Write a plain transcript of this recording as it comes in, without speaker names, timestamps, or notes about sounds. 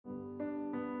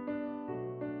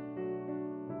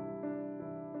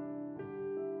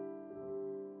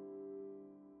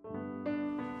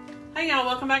Hey y'all,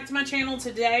 welcome back to my channel.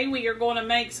 Today we are going to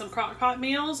make some crock pot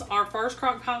meals. Our first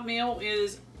crock pot meal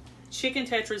is chicken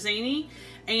tetrazzini,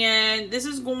 and this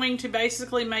is going to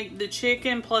basically make the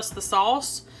chicken plus the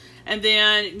sauce, and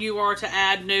then you are to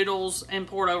add noodles and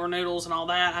pour it over noodles and all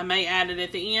that. I may add it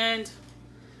at the end.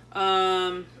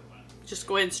 Just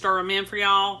go ahead and stir them in for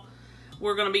y'all.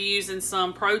 We're going to be using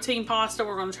some protein pasta.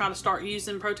 We're going to try to start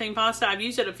using protein pasta. I've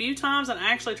used it a few times and it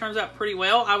actually turns out pretty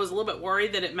well. I was a little bit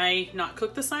worried that it may not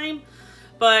cook the same,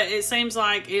 but it seems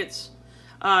like it's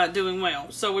doing well.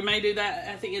 So we may do that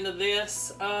at the end of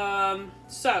this.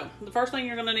 So the first thing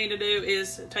you're going to need to do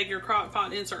is take your crock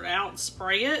pot insert out,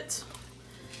 spray it,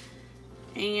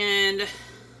 and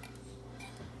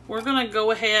we're going to go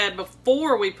ahead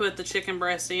before we put the chicken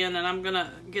breast in, and I'm going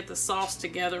to get the sauce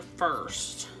together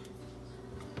first.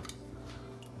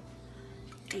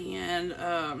 And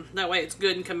that way it's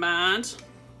good and combined.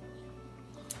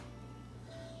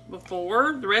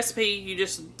 Before the recipe, you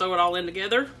just throw it all in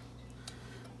together,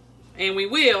 and we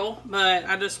will, but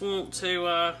I just want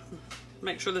to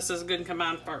make sure this is good and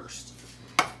combined first.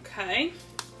 Okay,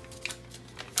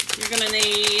 you're gonna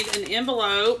need an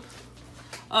envelope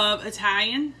of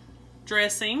Italian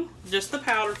dressing, just the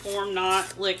powder form,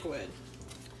 not liquid.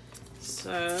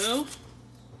 So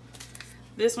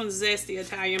this one's zesty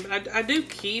Italian, but I do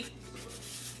keep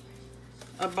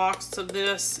a box of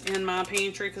this in my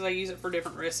pantry because I use it for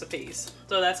different recipes.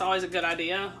 So that's always a good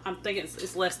idea. I'm thinking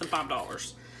it's less than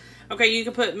 $5. Okay, you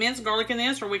can put minced garlic in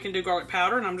this, or we can do garlic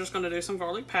powder, and I'm just going to do some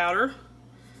garlic powder.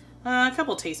 A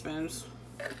couple of teaspoons.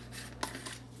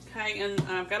 Okay, and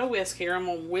I've got a whisk here. I'm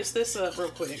going to whisk this up real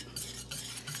quick.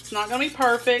 It's not going to be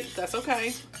perfect. That's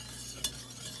okay.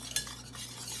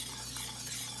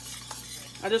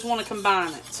 I just want to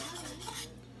combine it.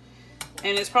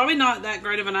 And it's probably not that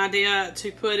great of an idea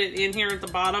to put it in here at the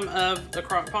bottom of the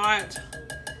crock pot,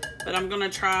 but I'm going to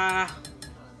try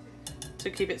to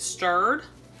keep it stirred.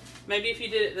 Maybe if you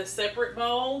did it in a separate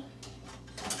bowl,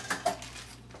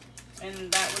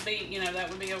 and that would be, that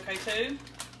would be okay too.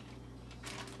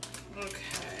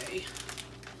 Okay.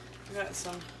 I got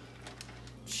some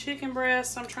chicken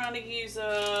breasts I'm trying to use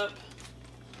up.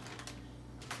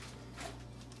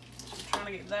 Trying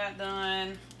to get that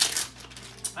done.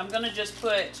 I'm gonna just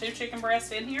put 2 chicken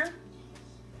breasts in here.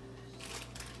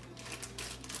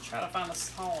 Try to find a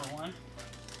smaller one.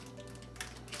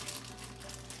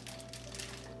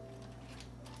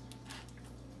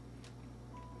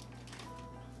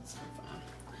 That's fine.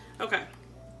 Okay.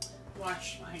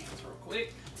 Wash my hands real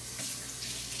quick.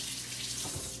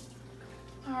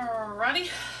 Alrighty.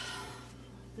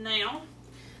 Now,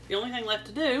 the only thing left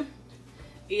to do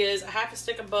is a half a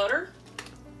stick of butter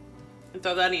and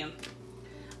throw that in.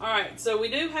 All right, so we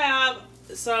do have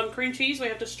some cream cheese we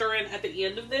have to stir in at the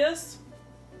end of this,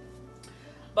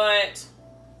 but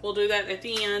we'll do that at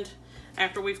the end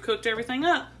after we've cooked everything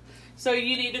up. So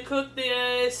you need to cook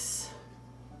this,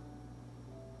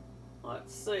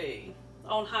 let's see,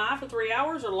 on high for 3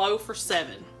 hours or low for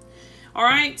 7. All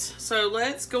right, so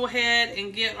let's go ahead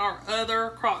and get our other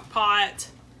crock pot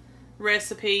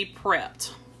recipe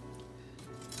prepped.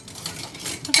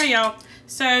 Okay, y'all,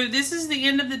 so this is the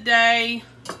end of the day,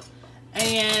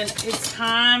 and it's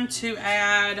time to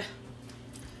add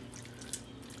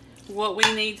what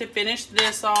we need to finish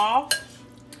this off.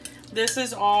 This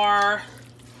is our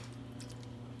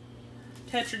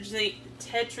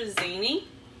tetrazzini.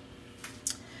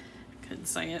 Couldn't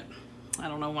say it. I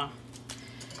don't know why.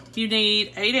 You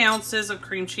need 8 ounces of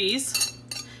cream cheese.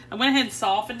 I went ahead and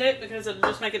softened it because it'll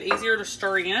just make it easier to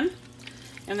stir in.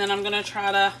 And then I'm going to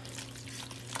try to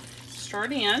stir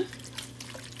it in.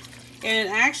 And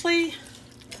actually,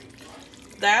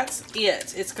 that's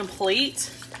it. It's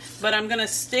complete. But I'm going to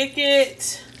stick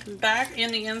it back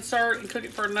in the insert and cook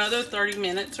it for another 30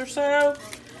 minutes or so,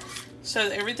 so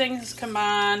that everything is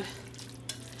combined.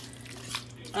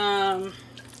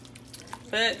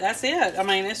 But that's it. I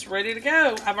mean, it's ready to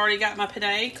go. I've already got my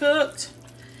penne cooked.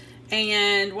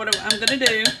 And what I'm going to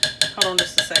do, hold on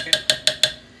just a second.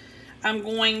 I'm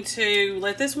going to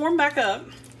let this warm back up.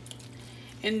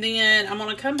 And then I'm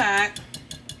going to come back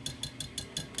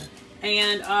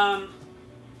and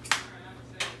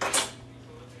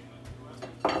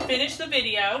finish the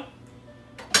video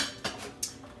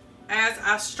as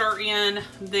I stir in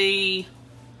the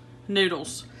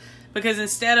noodles. Because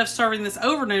instead of serving this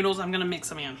over noodles, I'm going to mix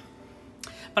them in.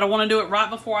 But I want to do it right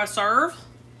before I serve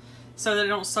so that it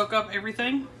don't soak up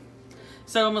everything.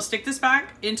 So I'm going to stick this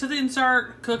back into the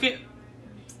insert, cook it,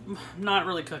 not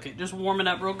really cook it, just warm it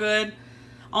up real good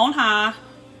on high,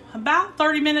 about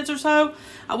 30 minutes or so.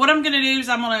 What I'm going to do is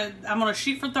I'm going to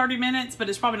shoot for 30 minutes, but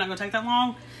it's probably not going to take that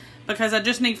long because I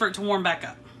just need for it to warm back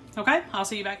up. Okay, I'll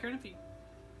see you back here in a few.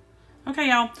 Okay,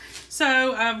 y'all.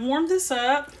 So I've warmed this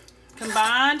up,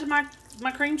 combined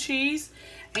my cream cheese,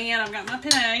 and I've got my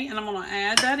penne, and I'm going to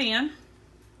add that in.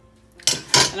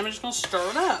 And I'm just going to stir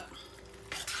it up.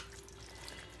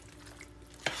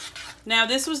 Now,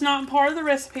 this was not part of the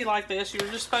recipe like this. You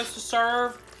were just supposed to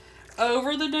serve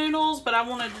over the noodles, but I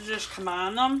wanted to just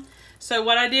combine them. So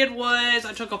what I did was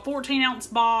I took a 14-ounce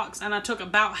box and I took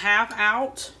about half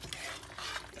out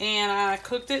and I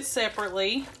cooked it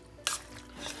separately.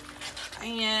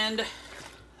 And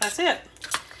that's it.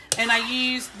 And I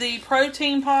used the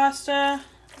protein pasta.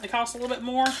 It costs a little bit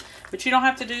more, but you don't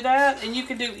have to do that. And you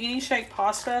can do any shaped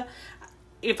pasta.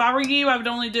 If I were you, I would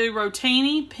only do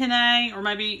rotini, penne, or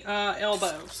maybe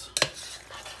elbows.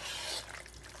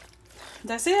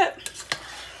 That's it.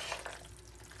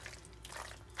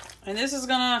 And this is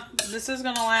gonna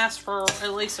last for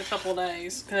at least a couple of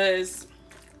days because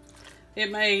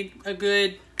it made a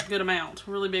good amount,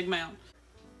 really big amount.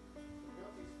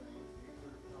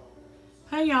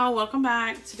 Hey y'all, welcome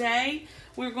back. Today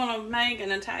we're gonna make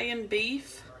an Italian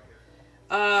beef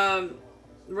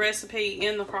recipe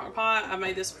in the crock pot. I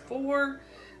made this before.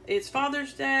 It's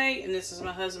Father's Day and this is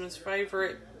my husband's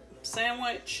favorite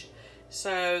sandwich.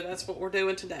 So that's what we're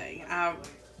doing today.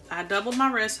 I doubled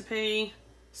my recipe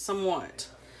somewhat.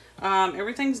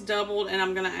 Everything's doubled and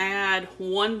I'm gonna add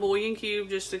 1 bouillon cube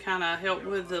just to kind of help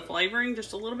with the flavoring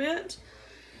just a little bit.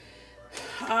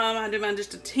 I do mine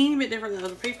just a teeny bit different than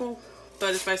other people,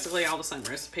 but it's basically all the same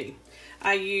recipe.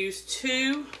 I use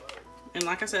 2, and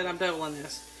like I said, I'm doubling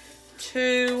this,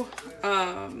 2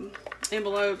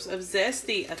 envelopes of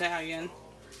Zesty Italian.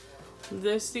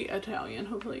 Zesty Italian,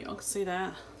 hopefully y'all can see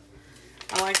that.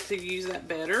 I like to use that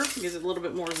better, gives it a little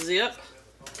bit more zip.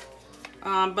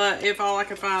 But if all I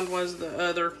could find was the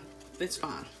other, it's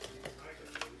fine.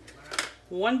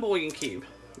 1 bouillon cube.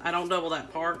 I don't double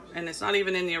that part, and it's not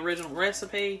even in the original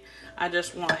recipe. I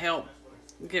just want to help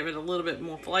give it a little bit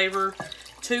more flavor.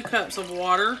 2 cups of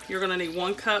water. You're going to need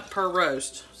 1 cup per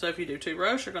roast. So if you do 2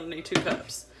 roasts, you're going to need 2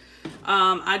 cups.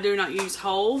 I do not use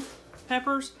whole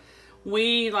peppers.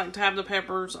 We like to have the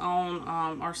peppers on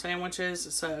our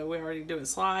sandwiches, so we already do it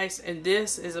sliced. And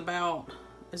this is about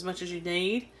as much as you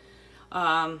need.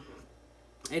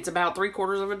 It's about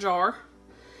 3/4 of a jar,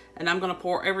 and I'm going to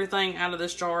pour everything out of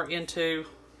this jar into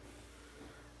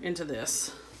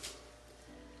this.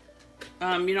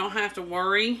 You don't have to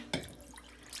worry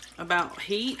about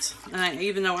heat,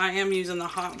 even though I am using the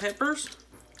hot peppers.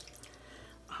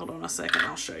 Hold on a second,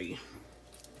 I'll show you.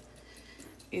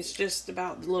 It's just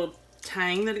about the little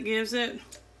tang that it gives it.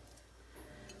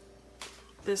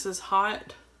 This is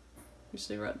hot. You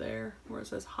see right there where it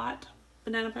says hot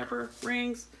banana pepper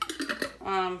rings.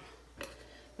 This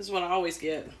is what I always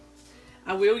get.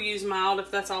 I will use mild if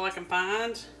that's all I can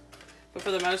find, but for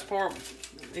the most part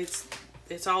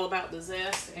it's all about the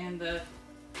zest and the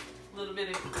little bit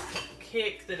of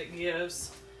kick that it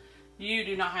gives. You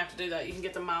do not have to do that. You can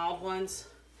get the mild ones,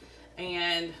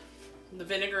 and the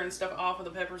vinegar and stuff off of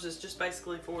the peppers is just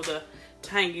basically for the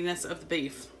tanginess of the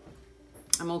beef.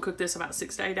 I'm gonna cook this about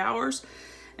 6 to 8 hours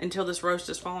until this roast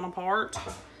is falling apart,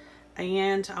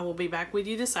 and I will be back with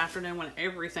you this afternoon when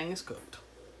everything is cooked.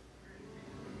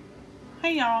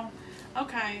 Hey y'all.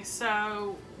 Okay,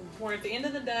 so we're at the end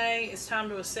of the day. It's time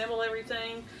to assemble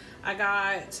everything. I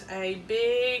got a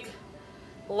big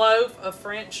loaf of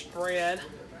French bread,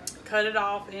 cut it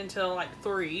off into like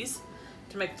 3s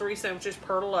to make 3 sandwiches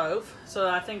per loaf. So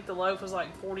I think the loaf was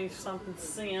like 40-something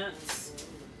cents.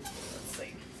 Let's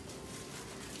see.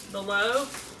 The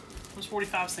loaf was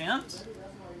 45 cents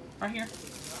right here.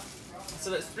 So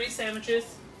that's 3 sandwiches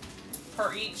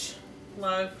per each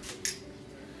loaf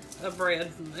of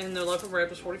bread, and the loaf of bread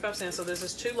was 45 cents. So this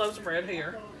is 2 loaves of bread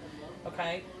here.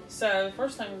 Okay, so the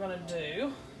first thing we're going to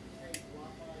do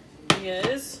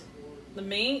is the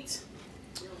meat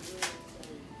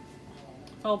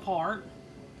fell apart.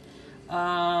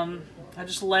 I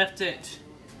just left it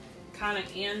kind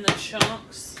of in the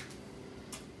chunks,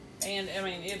 and I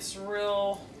mean it's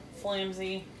real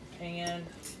flimsy and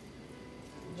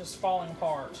just falling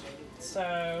apart.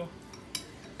 So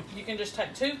you can just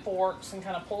take 2 forks and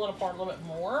kind of pull it apart a little bit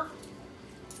more,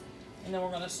 and then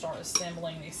we're going to start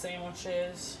assembling these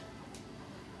sandwiches.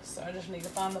 So I just need to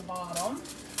find the bottom,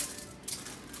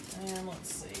 and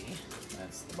let's see,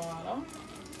 that's the bottom,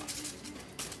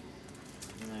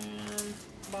 and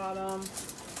bottom,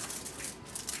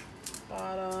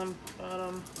 bottom,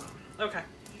 bottom. Okay,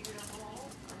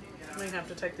 I may have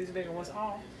to take these bigger ones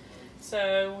off.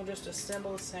 So we'll just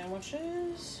assemble the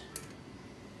sandwiches.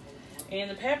 And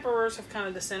the peppers have kind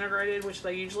of disintegrated, which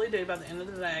they usually do by the end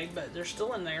of the day, but they're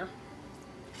still in there.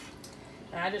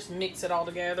 And I just mix it all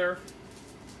together.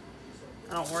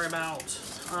 I don't worry about,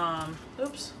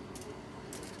 oops.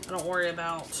 I don't worry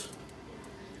about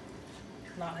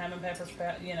not having peppers,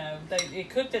 you know, it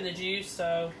cooked in the juice,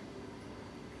 so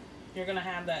you're gonna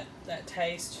have that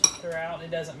taste throughout.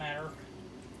 It doesn't matter.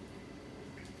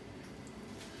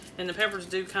 And the peppers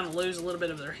do kind of lose a little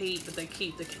bit of their heat, but they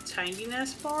keep the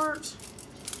tanginess part,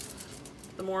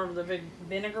 the more of the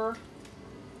vinegar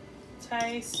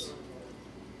taste.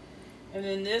 And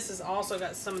then this has also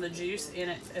got some of the juice in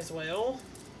it as well.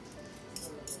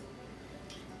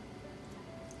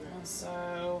 And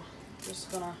so, just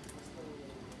gonna,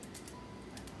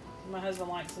 my husband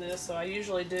likes this, so I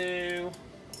usually do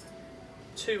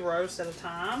 2 roasts at a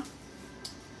time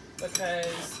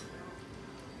because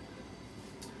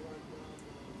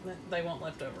they want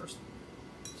leftovers.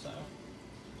 So,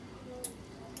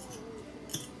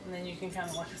 and then you can kind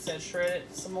of, like I said, shred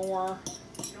it some more.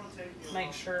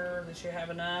 Make sure that you have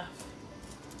enough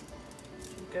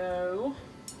to go.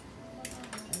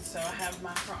 And so I have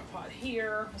my crock pot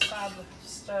here beside the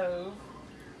stove.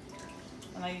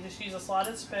 And I just use a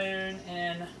slotted spoon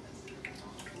and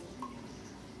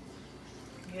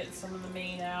get some of the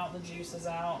meat out, the juices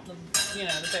out, you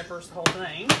know, the peppers, the whole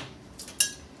thing.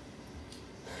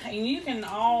 And you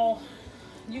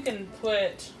can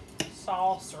put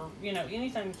sauce or, you know,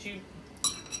 anything that you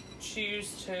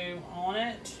choose to on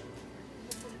it.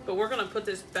 But we're going to put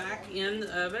this back in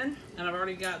the oven, and I've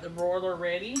already got the broiler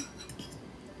ready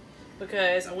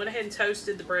because I went ahead and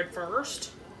toasted the bread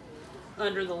first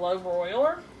under the low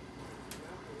broiler.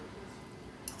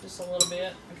 Just a little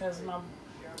bit because my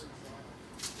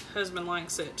husband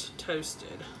likes it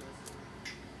toasted.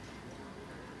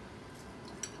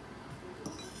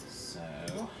 So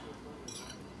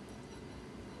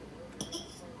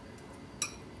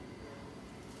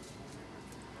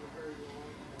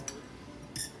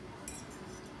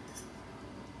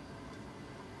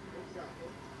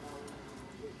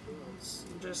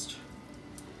just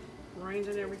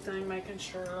arranging everything, making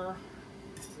sure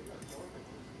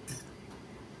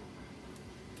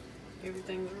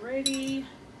everything's ready.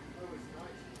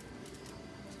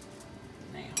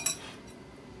 Now, you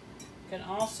can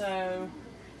also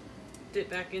dip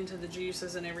back into the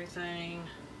juices and everything.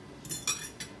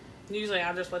 Usually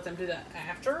I just let them do that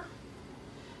after.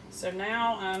 So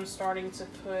now I'm starting to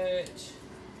put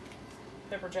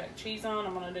pepper jack cheese on.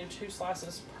 I'm going to do 2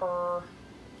 slices per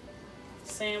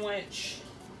sandwich,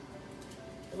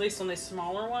 at least on these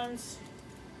smaller ones.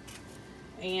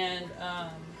 And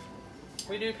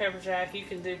we do pepper jack. You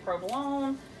can do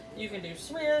provolone, you can do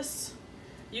Swiss,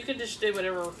 you can just do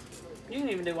whatever. You can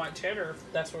even do white cheddar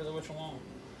if that's what you want.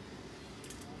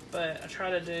 But I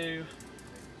try to do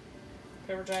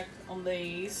pepper jack on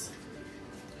these.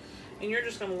 And you're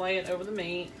just going to lay it over the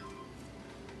meat.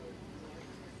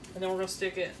 And then we're going to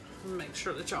stick it, make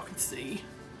sure that y'all can see.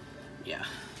 Yeah.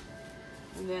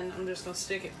 And then I'm just going to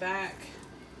stick it back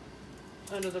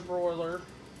under the broiler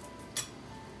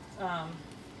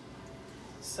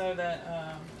so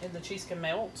that and the cheese can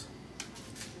melt.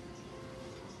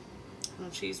 The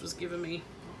cheese was giving me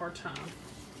a hard time.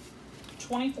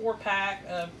 24 pack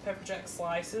of pepper jack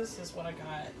slices is what I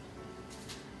got.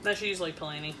 That's usually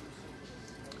plenty.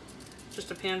 Just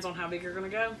depends on how big you're going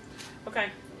to go. Okay,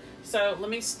 so let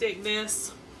me stick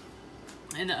this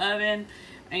in the oven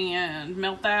and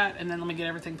melt that, and then let me get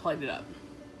everything plated up.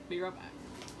 Be right back.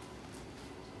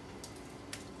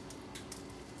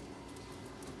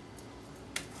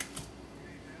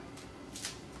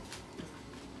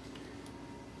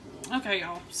 Okay,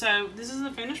 y'all, so this is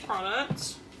the finished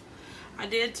product. I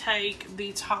did take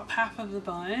the top half of the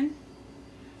bun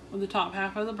with the top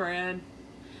half of the bread,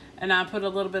 and I put a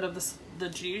little bit of the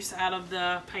juice out of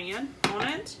the pan on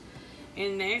it.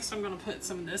 And next I'm going to put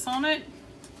some of this on it.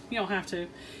 You don't have to.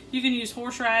 You can use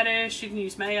horseradish, you can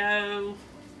use mayo,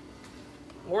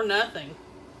 or nothing,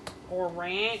 or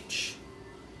ranch.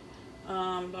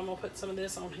 I'm going to put some of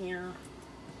this on here.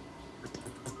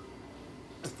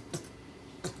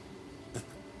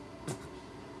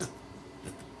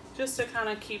 Just to kind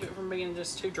of keep it from being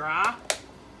just too dry.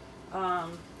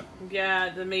 Yeah,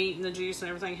 the meat and the juice and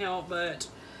everything help, but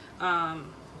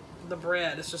the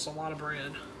bread, it's just a lot of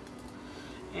bread.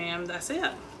 And that's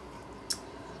it.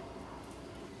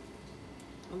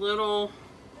 A little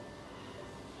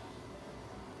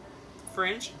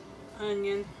French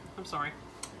onion,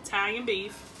 Italian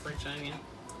beef, French onion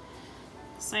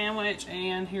sandwich,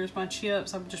 and here's my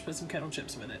chips. I've just put some kettle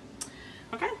chips with it.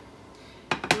 Okay.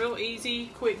 Real easy,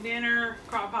 quick dinner.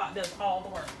 CROCKPOT does all the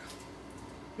work.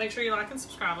 Make sure you like and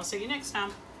subscribe. I'll see you next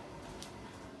time.